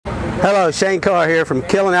Hello, Shane Carr here from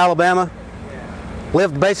Killen, Alabama.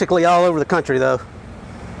 Lived basically all over the country though.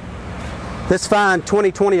 This fine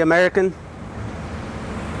 2020 American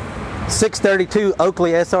 632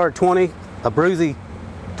 Oakley SR20, a Bruzy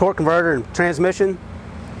torque converter and transmission.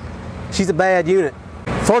 She's a bad unit.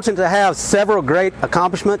 Fortunate to have several great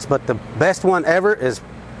accomplishments, but the best one ever is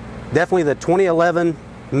definitely the 2011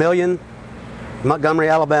 Million Montgomery,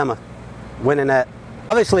 Alabama, winning that.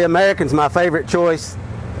 Obviously American's my favorite choice.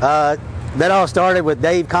 That all started with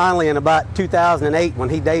Dave Conley in about 2008 when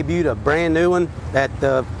he debuted a brand new one at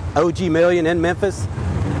the OG Million in Memphis.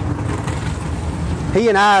 He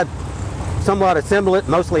and I somewhat assembled it,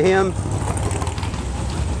 mostly him.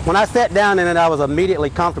 When I sat down in it, I was immediately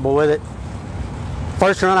comfortable with it.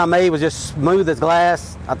 First run I made was just smooth as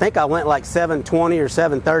glass. I think I went like 720 or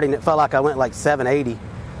 730 and it felt like I went like 780.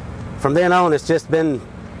 From then on, it's just been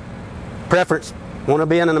preference. Want to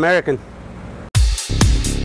be an American.